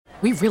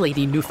We really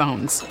need new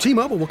phones.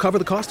 T-Mobile will cover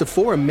the cost of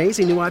 4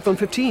 amazing new iPhone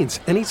 15s,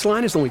 and each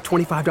line is only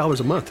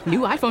 $25 a month. New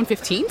iPhone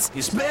 15s?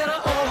 It's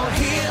better over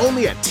here.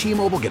 Only at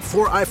T-Mobile, get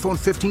 4 iPhone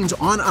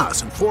 15s on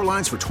us and 4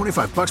 lines for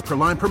 $25 per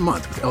line per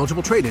month with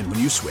eligible trade-in when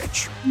you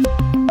switch.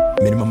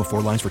 Minimum of 4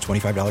 lines for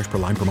 $25 per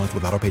line per month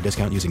with autopay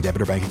discount using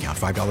debit or bank account.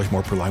 $5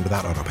 more per line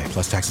without autopay,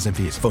 plus taxes and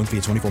fees. Phone fee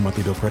at 24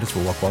 monthly bill credits for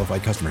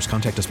well-qualified customers.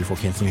 Contact us before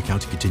canceling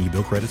account to continue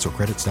bill credits or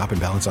credit stop and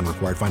balance on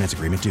required finance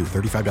agreement due.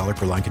 $35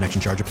 per line connection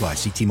charge applies.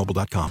 See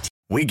T-Mobile.com.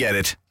 We get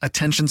it.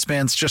 Attention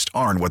spans just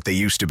aren't what they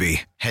used to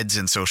be. Heads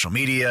in social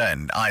media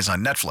and eyes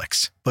on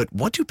Netflix. But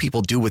what do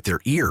people do with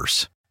their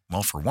ears?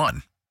 Well, for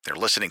one, they're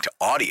listening to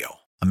audio.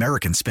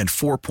 Americans spend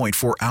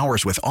 4.4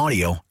 hours with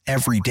audio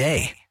every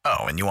day.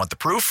 Oh, and you want the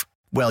proof?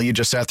 Well, you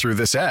just sat through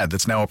this ad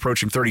that's now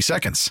approaching 30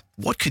 seconds.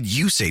 What could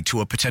you say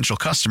to a potential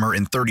customer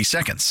in 30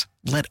 seconds?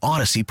 Let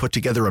Odyssey put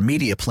together a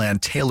media plan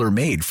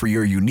tailor-made for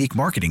your unique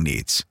marketing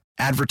needs.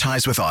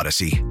 Advertise with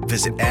Odyssey.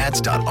 Visit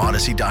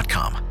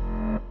ads.odyssey.com.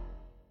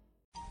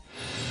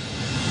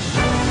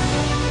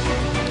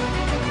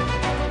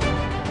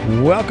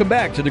 Welcome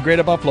back to the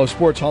Greater Buffalo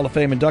Sports Hall of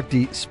Fame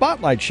inductee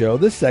Spotlight Show.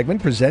 This segment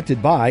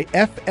presented by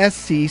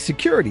FSC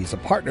Securities, a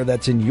partner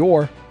that's in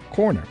your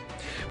corner.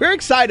 Very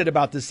excited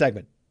about this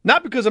segment.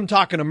 Not because I'm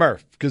talking to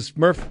Murph, because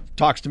Murph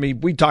talks to me.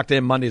 We talk to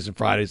him Mondays and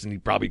Fridays, and he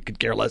probably could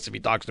care less if he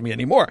talks to me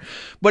anymore.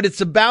 But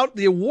it's about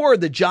the award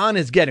that John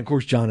is getting. Of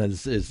course, John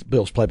is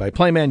Bill's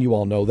play-by-play man. You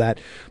all know that.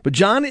 But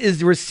John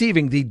is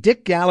receiving the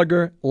Dick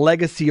Gallagher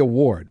Legacy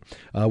Award,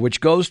 which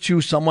goes to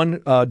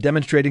someone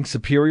demonstrating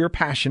superior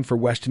passion for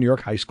Western New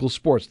York high school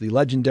sports. The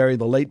legendary,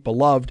 the late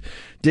beloved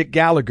Dick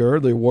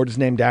Gallagher. The award is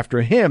named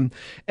after him.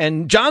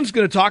 And John's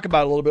going to talk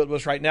about it a little bit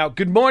with us right now.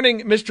 Good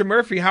morning, Mr.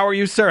 Murphy. How are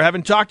you, sir? I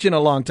haven't talked to you in a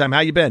long time. How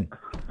you been?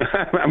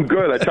 I'm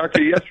good. I talked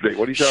to you yesterday.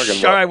 What are you talking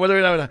about? All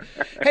right.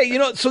 Hey,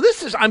 so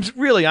this is,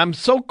 I'm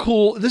so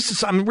cool.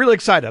 I'm really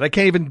excited. I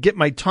can't even get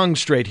my tongue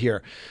straight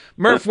here.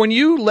 Murph, when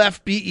you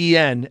left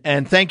BEN,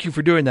 and thank you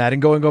for doing that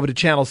and going over to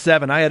Channel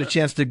 7, I had a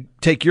chance to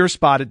take your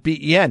spot at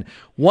BEN.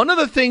 One of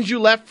the things you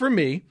left for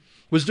me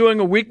was doing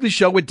a weekly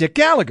show with Dick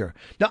Gallagher.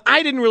 Now,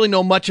 I didn't really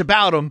know much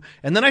about him,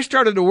 and then I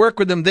started to work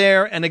with him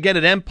there and again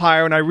at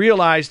Empire, and I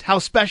realized how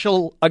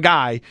special a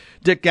guy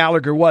Dick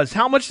Gallagher was.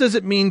 How much does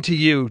it mean to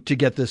you to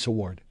get this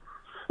award?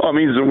 Oh, it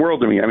means the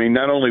world to me. I mean,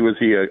 not only was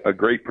he a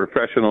great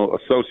professional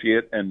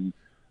associate and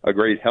a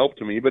great help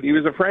to me, but he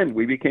was a friend.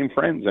 We became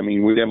friends. I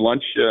mean, we'd have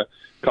lunch a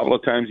couple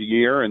of times a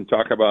year and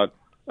talk about,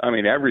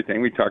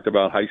 everything. We talked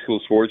about high school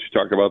sports. We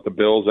talked about the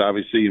Bills,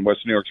 obviously, in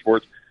Western New York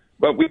sports.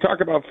 But we talk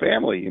about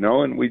family,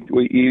 and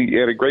he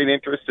had a great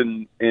interest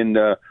in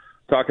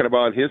talking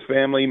about his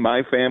family,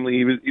 my family.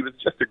 He was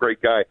just a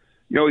great guy.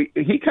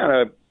 He kind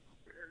of.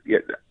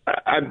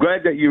 I'm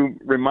glad that you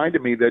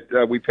reminded me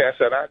that we passed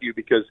that on to you,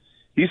 because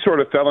he sort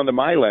of fell into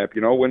my lap.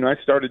 When I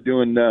started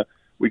doing,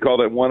 we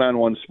called it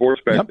one-on-one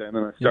sports back then,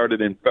 and I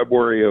started in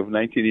February of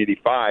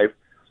 1985.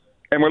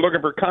 And we're looking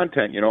for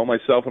content.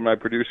 Myself and my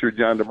producer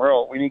John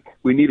DeMerle,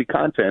 we needed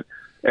content,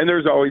 and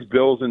there's always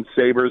Bills and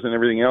Sabres and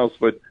everything else,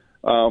 but.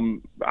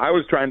 I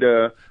was trying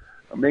to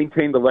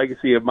maintain the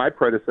legacy of my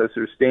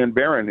predecessor, Stan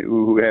Barron,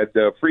 who had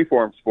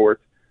Freeform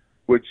Sports,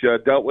 which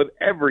dealt with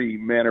every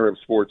manner of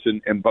sports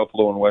in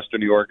Buffalo and Western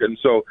New York. And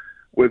so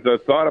with the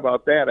thought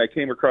about that, I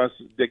came across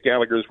Dick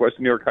Gallagher's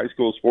Western New York High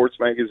School Sports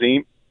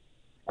magazine.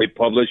 It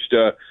published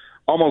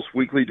almost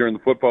weekly during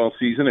the football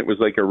season. It was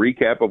like a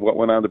recap of what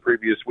went on the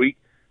previous week,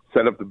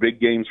 set up the big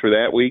games for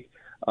that week.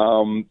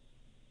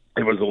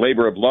 It was a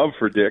labor of love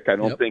for Dick. I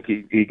don't think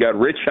he got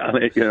rich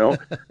on it,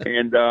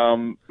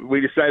 And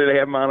we decided to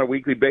have him on a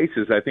weekly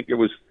basis. I think it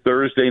was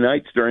Thursday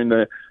nights during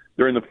the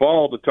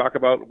fall to talk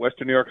about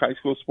Western New York high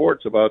school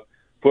sports, about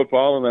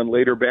football and then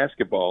later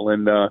basketball.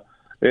 And no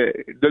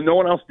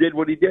one else did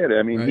what he did.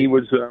 I mean, right. He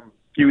was a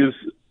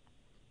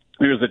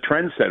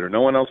trendsetter.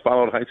 No one else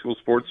followed high school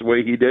sports the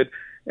way he did.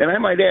 And I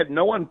might add,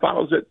 no one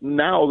follows it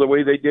now the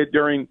way they did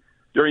during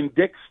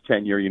Dick's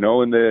tenure.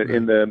 In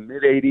the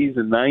mid '80s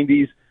and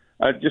 '90s.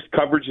 Just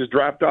coverage has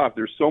dropped off.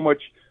 There's so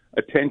much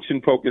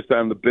attention focused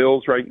on the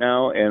Bills right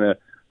now, and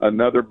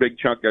another big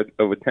chunk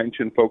of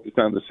attention focused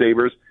on the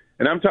Sabres.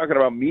 And I'm talking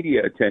about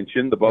media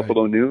attention, the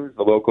Buffalo News,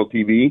 the local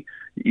TV,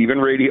 even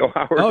radio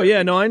hours. Oh,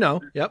 yeah, no, I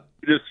know. Yep.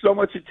 There's so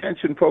much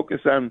attention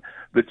focused on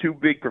the two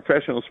big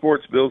professional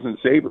sports, Bills and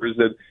Sabres,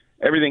 that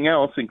everything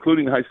else,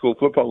 including high school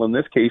football in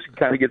this case,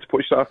 kind of gets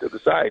pushed off to the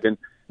side. And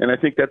I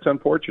think that's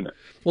unfortunate.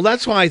 Well,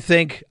 that's why I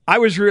think I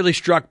was really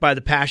struck by the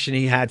passion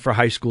he had for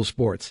high school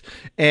sports.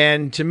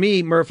 And to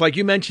me, Murph, like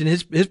you mentioned,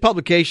 his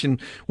publication,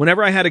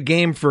 whenever I had a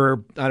game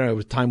for, I don't know, it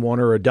was Time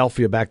Warner or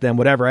Adelphia back then,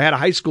 whatever, I had a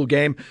high school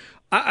game,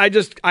 I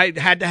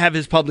had to have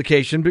his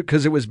publication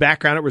because it was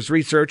background, it was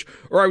research,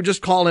 or I would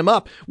just call him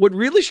up. What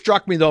really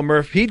struck me, though,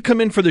 Murph, he'd come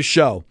in for the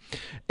show,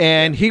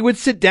 and he would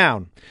sit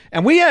down.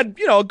 And we had,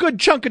 a good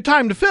chunk of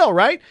time to fill,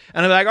 right?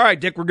 And I'm like, all right,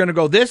 Dick, we're going to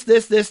go this,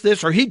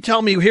 or he'd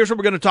tell me, here's what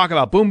we're going to talk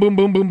about. Boom, boom,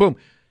 boom, boom, boom.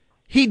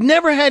 He'd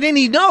never had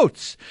any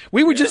notes.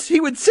 He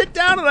would sit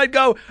down and I'd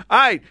go, all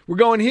right, we're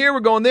going here, we're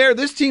going there,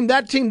 this team,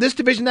 this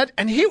division, that.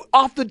 And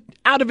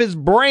out of his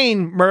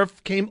brain,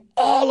 Murph, came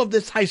all of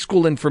this high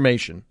school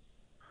information.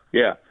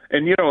 Yeah.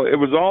 And, it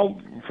was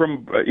all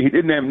from, he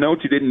didn't have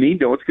notes, he didn't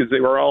need notes because they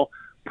were all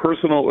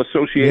personal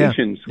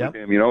associations with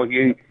him.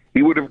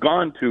 He would have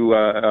gone to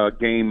a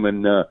game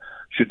in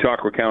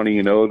Chautauqua County,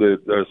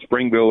 the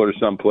Springville or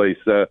someplace.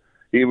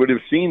 He would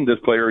have seen this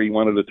player he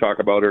wanted to talk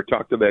about or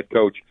talk to that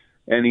coach.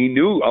 And he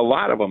knew a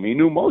lot of them. He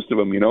knew most of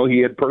them. He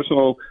had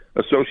personal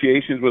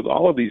associations with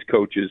all of these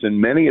coaches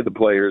and many of the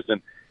players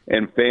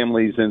and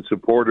families and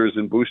supporters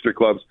and booster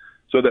clubs.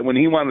 So that when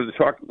he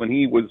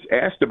was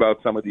asked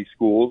about some of these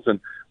schools and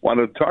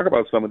wanted to talk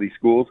about some of these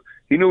schools,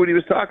 he knew what he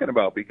was talking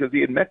about because he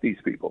had met these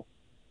people.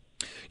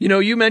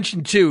 You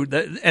mentioned too,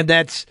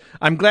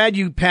 I'm glad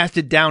you passed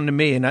it down to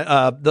me, and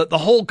the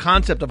whole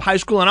concept of high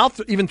school, and I'll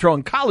even throw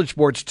in college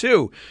sports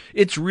too.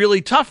 It's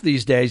really tough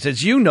these days,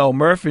 as you know,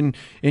 Murph, in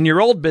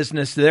your old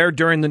business there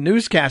during the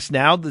newscast.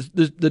 Now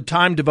the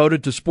time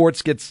devoted to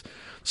sports gets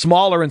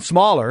smaller and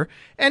smaller,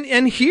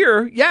 and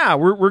here,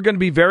 we're going to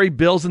be very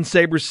Bills and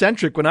Sabres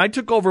centric. When I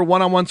took over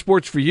One-on-One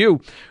Sports for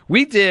you,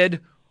 we did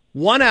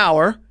 1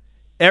 hour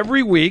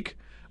every week.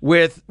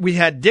 We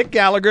had Dick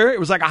Gallagher. It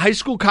was like a high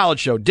school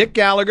college show. Dick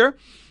Gallagher,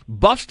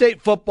 Buff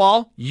State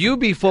football,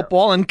 UB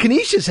football, and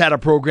Canisius had a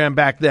program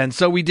back then.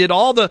 So we did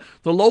all the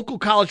local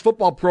college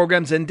football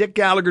programs and Dick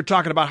Gallagher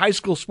talking about high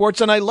school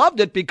sports. And I loved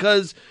it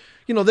because,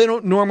 they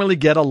don't normally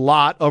get a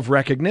lot of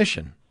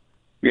recognition.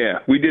 Yeah,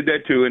 we did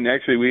that too. And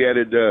actually we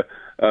added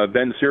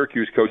then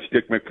Syracuse coach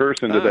Dick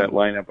McPherson to that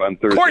lineup on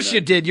Thursday. Of course night.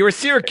 You did. You're a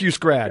Syracuse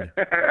grad.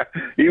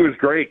 He was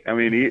great. I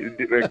mean,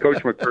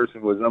 Coach McPherson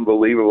was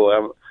unbelievable.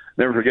 I'll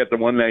never forget the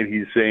one night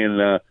he's saying,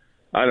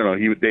 I don't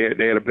know,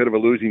 they had a bit of a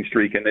losing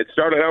streak, and it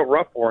started out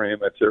rough for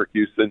him at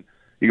Syracuse. And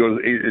he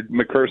goes,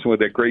 McPherson with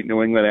that great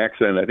New England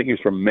accent, I think he's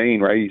from Maine,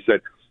 right? He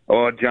said,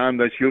 "Oh, John,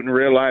 they're shooting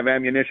real live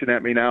ammunition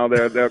at me now.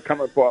 They're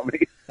coming for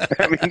me."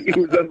 I mean, he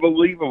was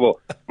unbelievable.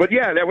 But,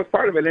 yeah, that was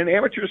part of it. In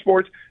amateur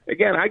sports,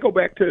 again, I go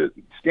back to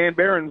Stan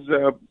Barron's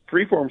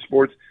freeform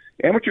sports.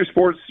 Amateur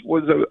sports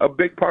was a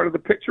big part of the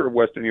picture of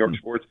Western New York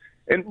sports.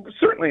 And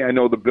certainly I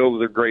know the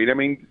Bills are great. I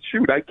mean,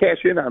 shoot, I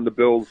cash in on the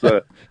Bills,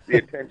 the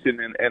attention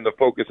and the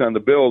focus on the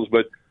Bills.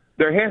 But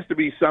there has to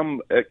be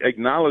some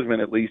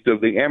acknowledgement, at least,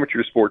 of the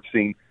amateur sports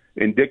scene.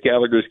 In Dick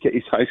Gallagher's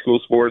case, high school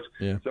sports,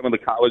 some of the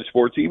college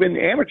sports, even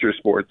amateur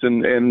sports,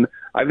 and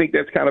I think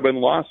that's kind of been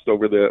lost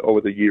over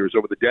the years,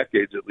 over the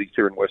decades, at least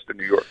here in Western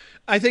New York.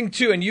 I think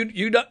too,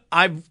 and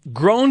I've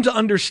grown to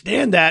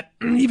understand that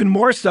even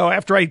more so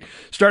after I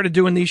started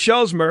doing these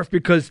shows, Murph,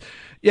 because.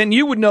 And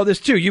you would know this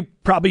too. You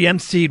probably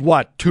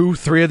emceed 2,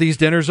 3 of these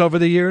dinners over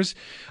the years.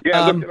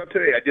 Yeah, I looked it up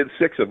today. I did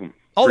 6 of them.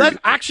 Oh, that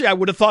actually, I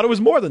would have thought it was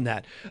more than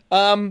that.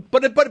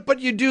 But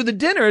you do the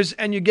dinners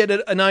and you get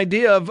an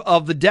idea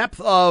of the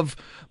depth of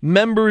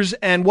members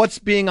and what's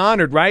being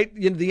honored, right?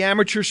 The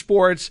amateur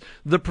sports,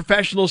 the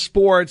professional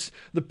sports,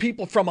 the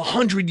people from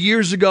 100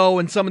 years ago,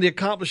 and some of the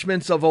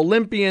accomplishments of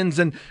Olympians.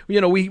 And we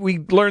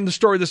learned the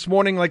story this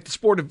morning, like the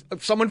sport of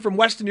someone from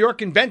Western New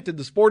York invented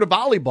the sport of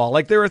volleyball.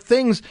 Like there are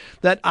things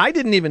that I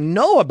didn't even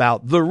know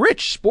about, the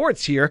rich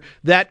sports here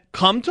that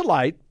come to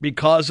light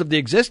because of the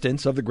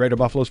existence of the Greater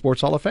Buffalo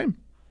Sports Hall of Fame.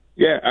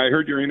 Yeah, I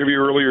heard your interview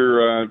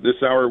earlier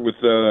this hour with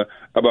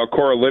about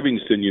Cora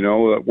Livingston,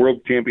 a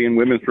world champion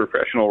women's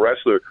professional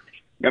wrestler.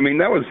 I mean,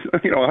 that was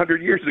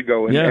 100 years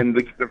ago, and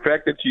the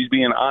fact that she's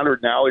being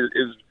honored now is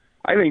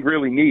I think,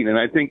 really neat. And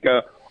I think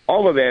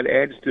all of that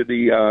adds to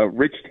the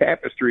rich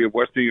tapestry of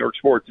Western New York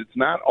sports. It's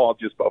not all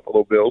just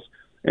Buffalo Bills,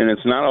 and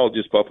it's not all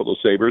just Buffalo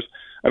Sabres.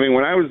 I mean,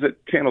 when I was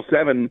at Channel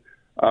 7,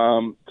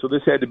 so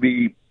this had to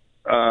be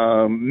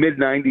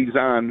mid-'90s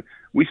on.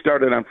 We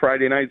started on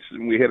Friday nights,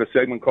 and we had a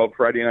segment called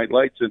Friday Night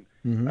Lights, and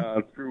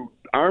through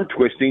arm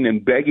twisting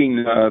and begging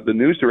the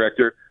news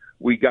director,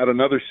 we got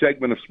another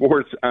segment of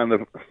sports on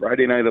the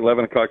Friday night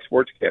 11 o'clock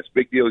sportscast.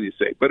 Big deal, you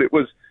say. But it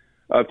was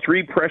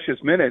 3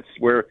 precious minutes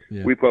where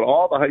we put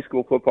all the high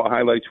school football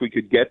highlights we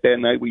could get that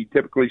night. We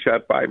typically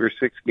shot 5 or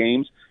 6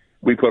 games.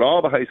 We put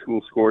all the high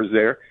school scores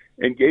there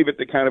and gave it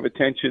the kind of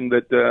attention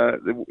that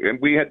and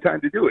we had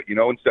time to do it,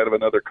 instead of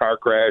another car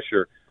crash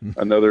or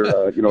another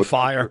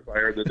fire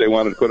that they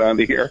wanted to put on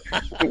the air.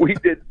 we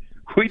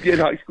did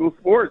high school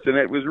sports, and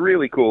it was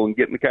really cool, and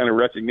getting the kind of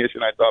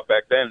recognition I thought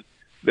back then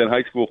that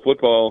high school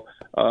football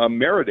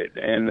merited.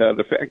 And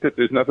the fact that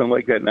there's nothing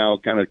like that now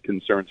kind of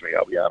concerns me,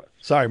 I'll be honest.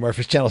 Sorry, Murph,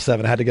 it's Channel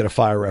 7. I had to get a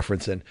fire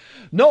reference in.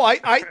 No,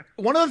 I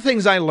one of the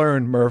things I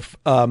learned, Murph,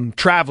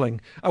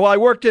 traveling, I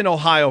worked in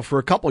Ohio for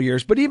a couple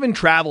years, but even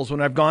travels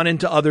when I've gone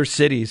into other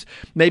cities,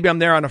 maybe I'm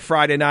there on a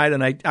Friday night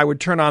and I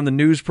would turn on the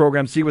news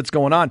program, see what's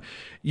going on.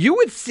 You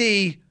would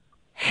see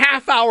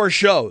half-hour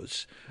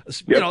shows,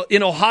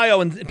 in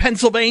Ohio and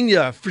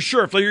Pennsylvania, for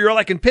sure. If you're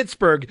like in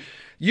Pittsburgh,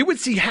 you would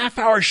see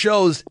half-hour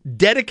shows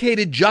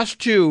dedicated just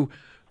to,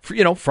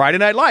 Friday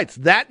Night Lights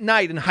that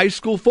night in high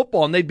school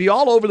football, and they'd be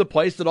all over the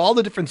place at all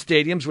the different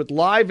stadiums with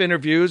live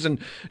interviews, and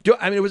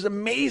it was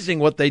amazing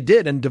what they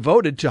did and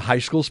devoted to high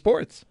school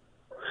sports.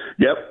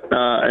 Yep,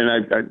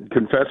 and I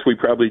confess we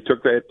probably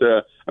took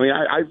that.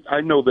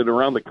 I know that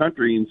around the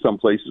country in some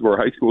places where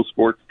high school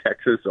sports,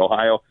 Texas,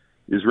 Ohio,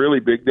 is really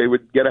big, they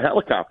would get a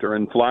helicopter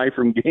and fly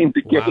from game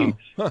to game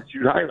to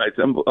shoot highlights.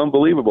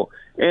 Unbelievable.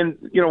 And,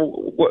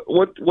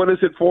 what is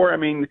it for? I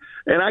mean,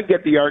 and I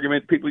get the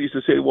argument. People used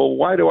to say, well,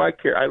 why do I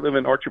care? I live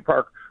in Orchard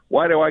Park.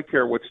 Why do I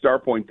care what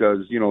Starpoint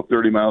does,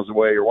 30 miles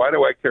away? Or why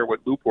do I care what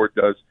Newport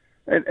does?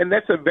 And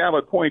that's a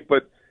valid point,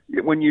 but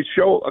when you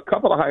show a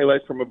couple of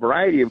highlights from a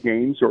variety of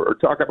games or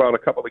talk about a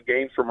couple of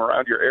games from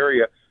around your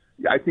area,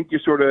 I think you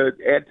sort of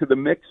add to the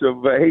mix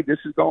of, hey, this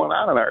is going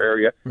on in our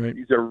area. Right.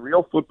 These are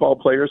real football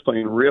players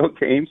playing real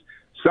games.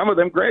 Some of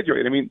them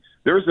graduate. I mean,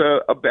 there's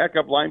a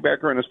backup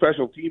linebacker and a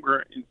special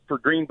teamer for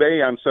Green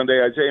Bay on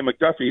Sunday, Isaiah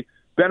McDuffie,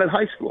 Bennett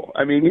High School.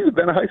 I mean, he's a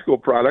Bennett High School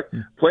product,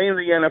 playing in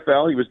the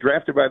NFL. He was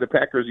drafted by the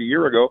Packers a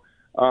year ago.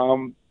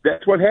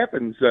 That's what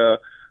happens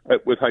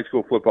with high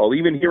school football,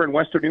 even here in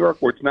Western New York,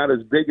 where it's not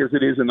as big as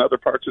it is in other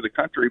parts of the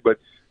country. But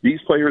these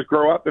players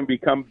grow up and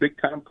become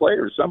big-time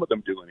players. Some of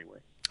them do anyway.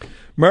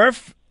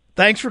 Murph,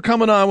 thanks for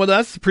coming on with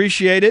us.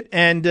 Appreciate it.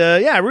 And,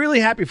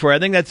 really happy for you. I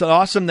think that's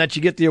awesome that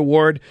you get the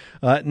award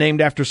named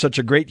after such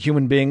a great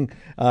human being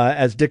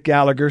as Dick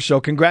Gallagher.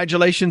 So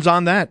congratulations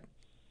on that.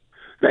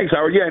 Thanks,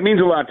 Howard. Yeah, it means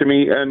a lot to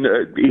me. And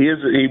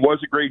he was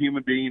a great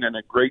human being and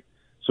a great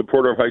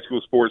supporter of high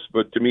school sports.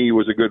 But to me, he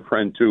was a good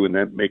friend, too, and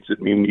that makes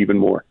it mean even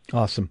more.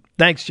 Awesome.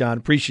 Thanks, John.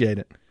 Appreciate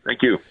it.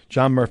 Thank you.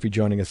 John Murphy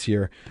joining us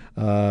here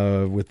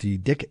with the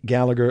Dick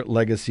Gallagher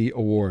Legacy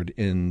Award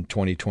in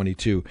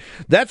 2022.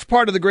 That's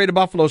part of the Greater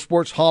Buffalo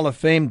Sports Hall of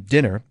Fame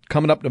dinner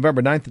coming up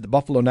November 9th at the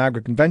Buffalo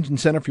Niagara Convention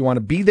Center. If you want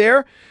to be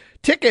there,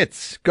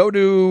 tickets, go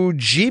to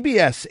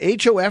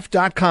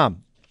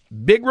gbshof.com.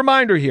 Big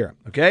reminder here,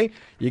 okay?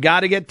 You got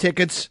to get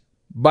tickets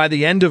by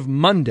the end of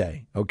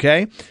Monday,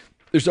 okay?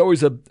 There's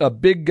always a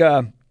big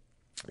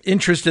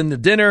interest in the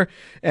dinner,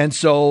 and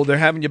so they're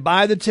having you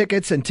buy the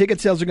tickets, and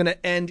ticket sales are going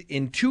to end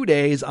in 2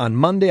 days on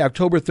Monday,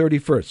 October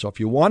 31st. So if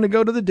you want to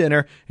go to the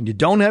dinner and you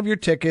don't have your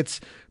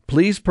tickets,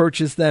 please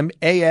purchase them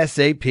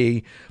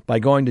ASAP by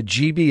going to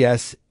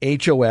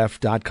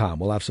gbshof.com.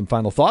 We'll have some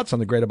final thoughts on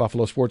the Greater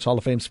Buffalo Sports Hall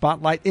of Fame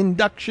Spotlight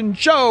Induction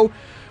Show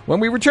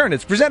when we return.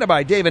 It's presented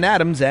by David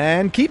Adams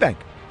and KeyBank.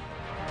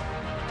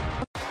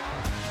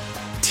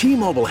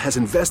 T-Mobile has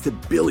invested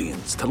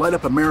billions to light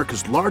up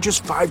America's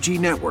largest 5G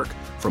network,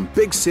 from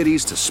big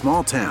cities to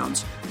small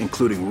towns,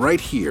 including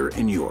right here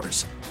in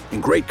yours.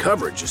 And great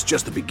coverage is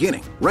just the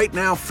beginning. Right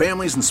now,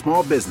 families and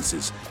small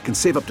businesses can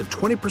save up to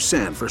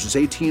 20% versus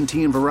AT&T and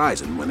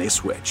Verizon when they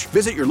switch.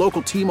 Visit your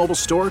local T-Mobile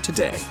store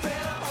today.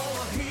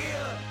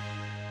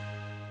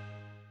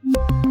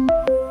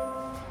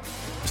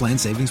 Plan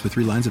savings with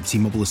 3 lines of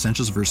T-Mobile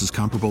Essentials versus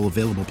comparable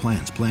available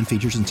plans. Plan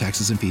features and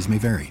taxes and fees may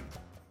vary.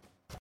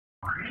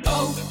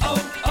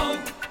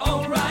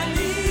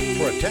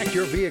 Protect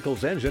your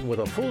vehicle's engine with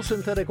a full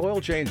synthetic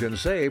oil change and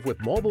save with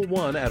Mobil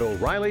 1 at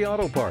O'Reilly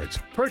Auto Parts.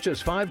 Purchase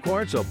 5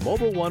 quarts of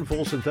Mobil 1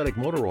 full synthetic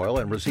motor oil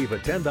and receive a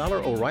 $10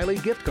 O'Reilly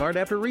gift card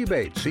after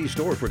rebate. See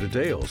store for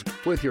details.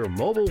 With your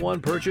Mobil 1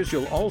 purchase,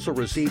 you'll also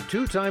receive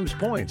 2 times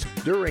points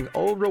during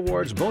O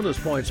Rewards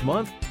Bonus Points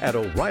Month at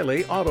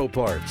O'Reilly Auto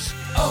Parts.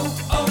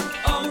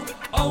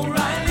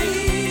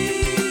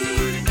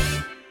 O'Reilly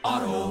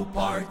Auto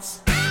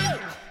Parts.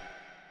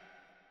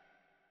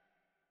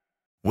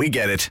 We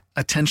get it.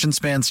 Attention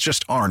spans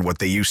just aren't what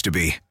they used to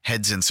be.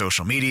 Heads in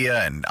social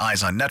media and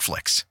eyes on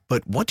Netflix.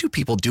 But what do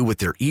people do with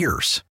their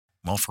ears?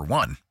 Well, for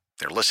one,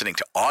 they're listening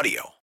to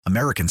audio.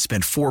 Americans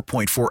spend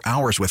 4.4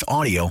 hours with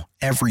audio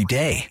every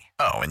day.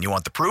 Oh, and you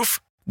want the proof?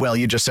 Well,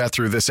 you just sat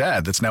through this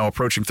ad that's now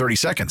approaching 30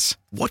 seconds.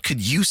 What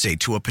could you say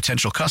to a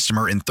potential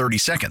customer in 30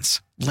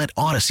 seconds? Let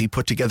Odyssey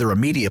put together a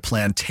media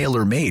plan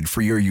tailor-made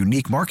for your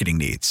unique marketing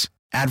needs.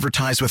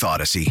 Advertise with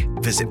Odyssey.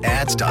 Visit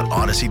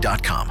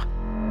ads.odyssey.com.